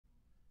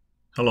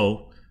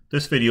Hello,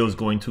 this video is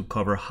going to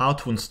cover how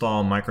to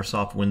install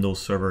Microsoft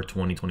Windows Server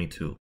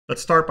 2022.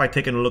 Let's start by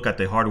taking a look at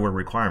the hardware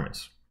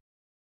requirements.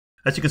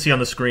 As you can see on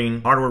the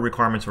screen, hardware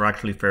requirements are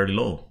actually fairly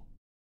low.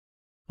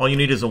 All you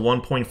need is a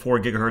 1.4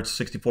 GHz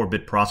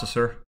 64-bit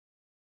processor.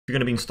 If you're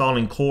going to be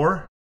installing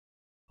Core,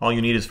 all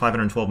you need is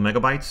 512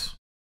 megabytes.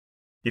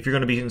 If you're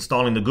going to be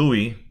installing the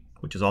GUI,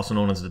 which is also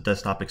known as the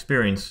desktop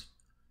experience,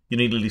 you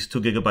need at least 2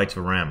 gigabytes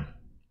of RAM.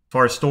 As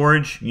far as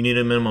storage, you need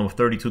a minimum of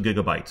 32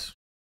 gigabytes.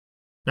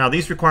 Now,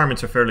 these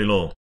requirements are fairly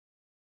low.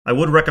 I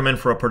would recommend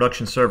for a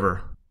production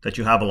server that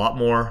you have a lot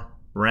more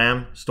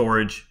RAM,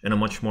 storage, and a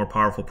much more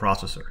powerful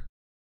processor.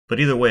 But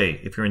either way,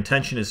 if your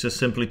intention is just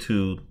simply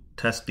to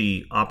test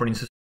the operating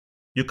system,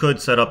 you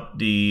could set up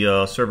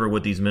the server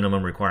with these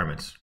minimum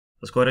requirements.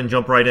 Let's go ahead and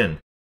jump right in.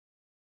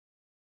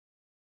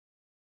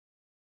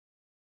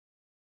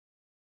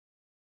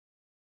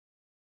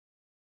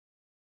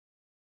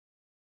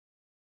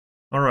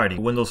 Alrighty,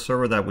 Windows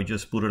Server that we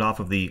just booted off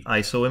of the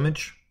ISO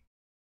image.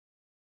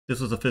 This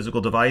was a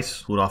physical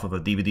device, booted off of a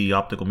DVD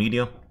optical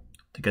media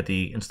to get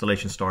the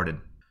installation started.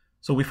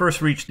 So we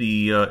first reach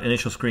the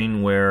initial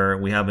screen where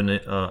we have an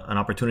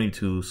opportunity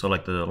to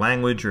select the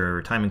language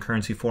or time and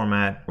currency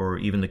format or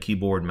even the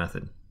keyboard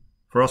method.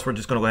 For us, we're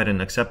just going to go ahead and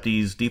accept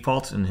these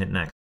defaults and hit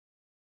next.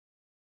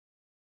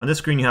 On this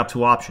screen you have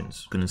two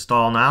options. You can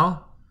install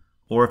now,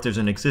 or if there's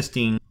an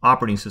existing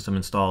operating system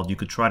installed, you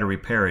could try to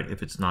repair it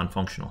if it's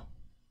non-functional.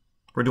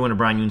 We're doing a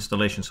brand new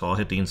installation, so I'll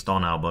hit the install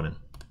now button.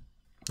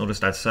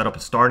 Notice that setup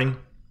is starting.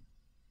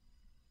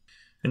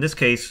 In this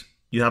case,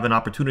 you have an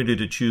opportunity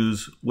to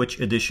choose which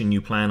edition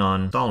you plan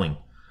on installing.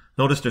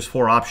 Notice there's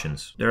four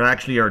options. There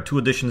actually are two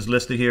editions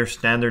listed here,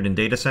 Standard and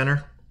Data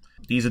Center.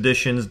 These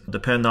editions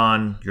depend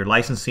on your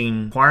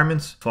licensing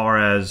requirements as far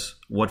as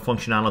what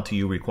functionality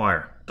you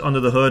require.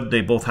 Under the hood,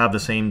 they both have the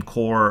same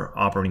core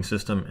operating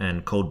system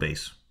and code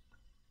base.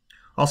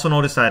 Also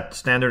notice that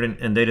Standard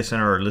and Data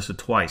Center are listed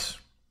twice.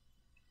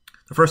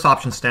 The first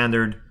option,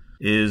 Standard,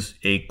 is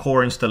a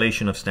core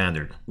installation of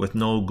Standard with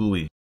no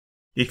GUI.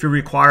 If you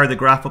require the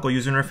graphical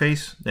user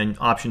interface, then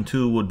option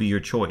 2 would be your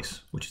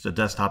choice, which is the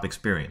desktop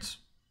experience.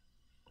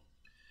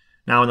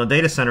 Now in the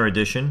Data Center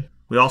edition,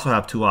 we also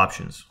have two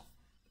options.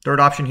 Third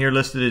option here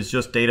listed is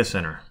just Data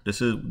Center.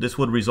 This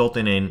would result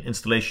in an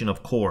installation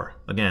of Core.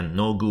 Again,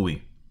 no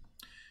GUI.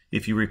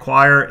 If you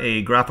require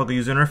a graphical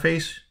user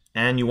interface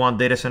and you want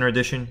Data Center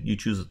edition, you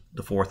choose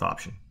the fourth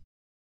option.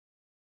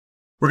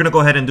 We're going to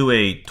go ahead and do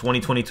a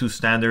 2022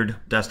 standard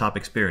desktop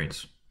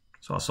experience.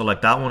 So I'll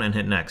select that one and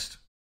hit next.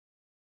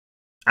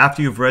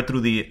 After you've read through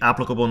the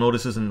applicable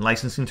notices and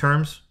licensing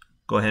terms,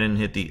 go ahead and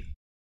hit the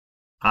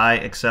I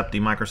accept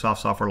the Microsoft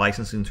Software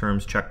Licensing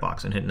Terms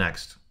checkbox and hit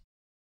next.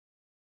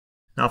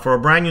 Now for a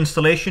brand new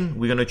installation,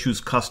 we're going to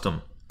choose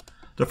custom.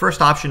 The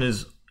first option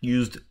is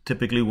used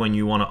typically when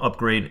you want to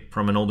upgrade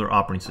from an older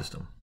operating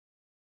system.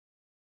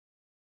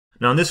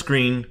 Now on this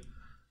screen,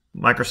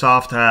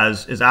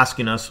 Microsoft is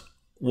asking us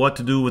what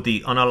to do with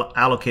the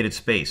unallocated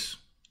space.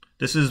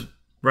 This is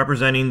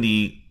representing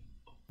the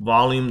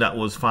volume that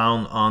was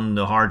found on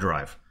the hard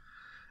drive.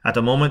 At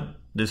the moment,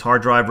 this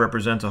hard drive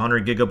represents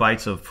 100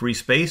 gigabytes of free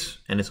space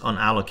and it's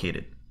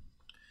unallocated.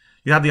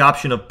 You have the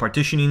option of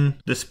partitioning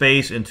the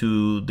space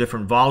into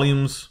different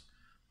volumes.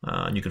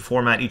 And you can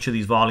format each of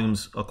these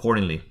volumes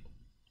accordingly.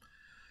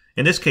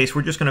 In this case,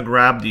 we're just going to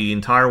grab the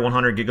entire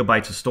 100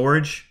 gigabytes of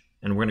storage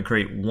and we're going to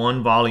create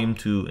one volume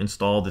to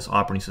install this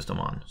operating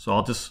system on. So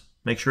I'll just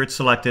make sure it's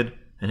selected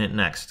and hit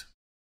next.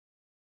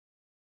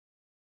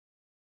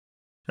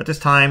 At this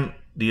time,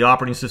 the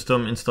operating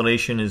system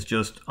installation is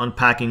just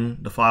unpacking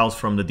the files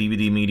from the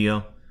DVD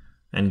media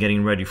and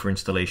getting ready for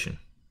installation.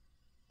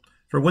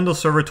 For Windows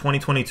Server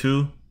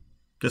 2022,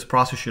 this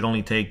process should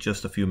only take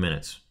just a few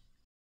minutes.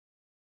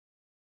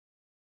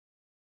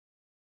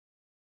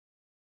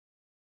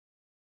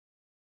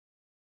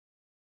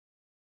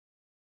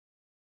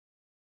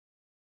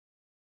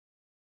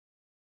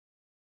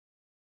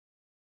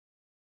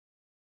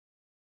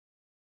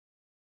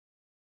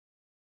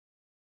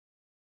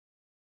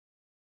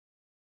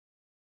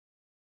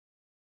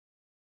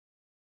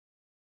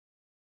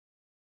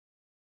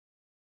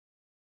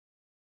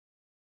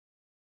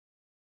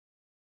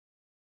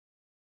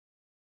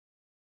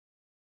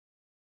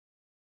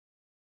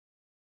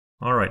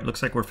 Alright,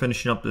 looks like we're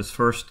finishing up this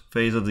first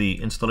phase of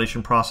the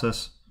installation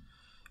process.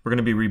 We're going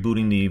to be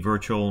rebooting the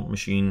virtual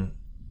machine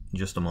in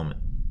just a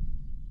moment.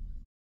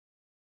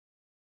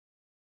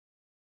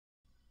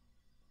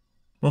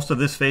 Most of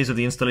this phase of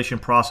the installation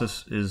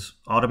process is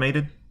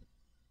automated.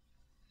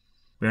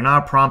 We are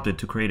now prompted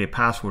to create a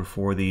password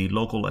for the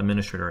local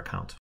administrator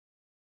account.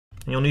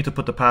 And you'll need to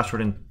put the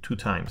password in 2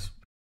 times.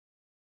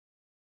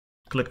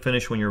 Click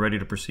Finish when you're ready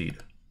to proceed.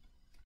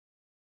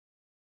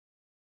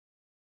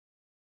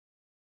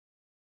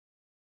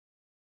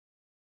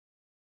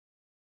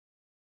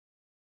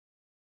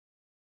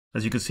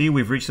 As you can see,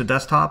 we've reached the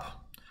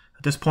desktop.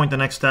 At this point, the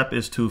next step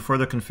is to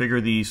further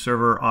configure the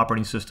server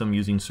operating system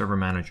using Server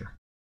Manager.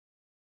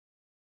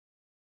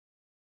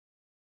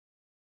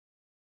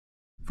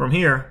 From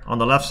here, on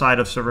the left side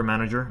of Server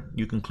Manager,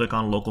 you can click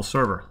on Local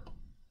Server.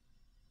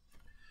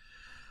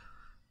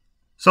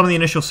 Some of the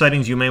initial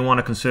settings you may want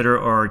to consider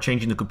are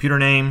changing the computer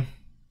name,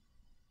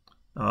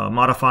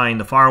 modifying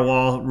the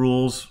firewall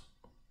rules,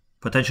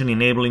 potentially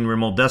enabling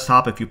remote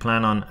desktop if you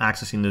plan on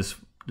accessing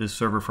this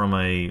server from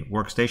a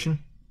workstation,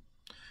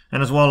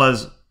 and as well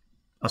as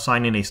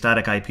assigning a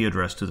static IP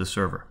address to the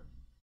server.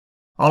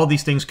 All of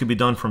these things could be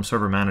done from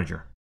Server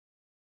Manager.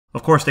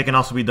 Of course, they can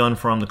also be done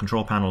from the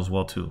control panel as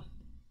well too.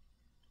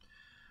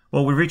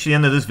 Well, we've reached the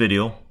end of this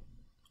video.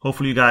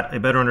 Hopefully you got a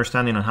better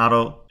understanding on how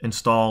to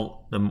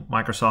install the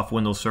Microsoft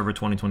Windows Server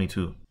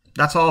 2022.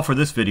 That's all for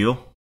this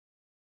video.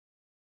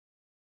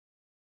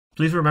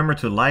 Please remember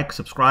to like,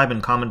 subscribe,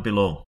 and comment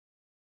below.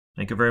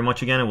 Thank you very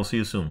much again, and we'll see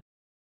you soon.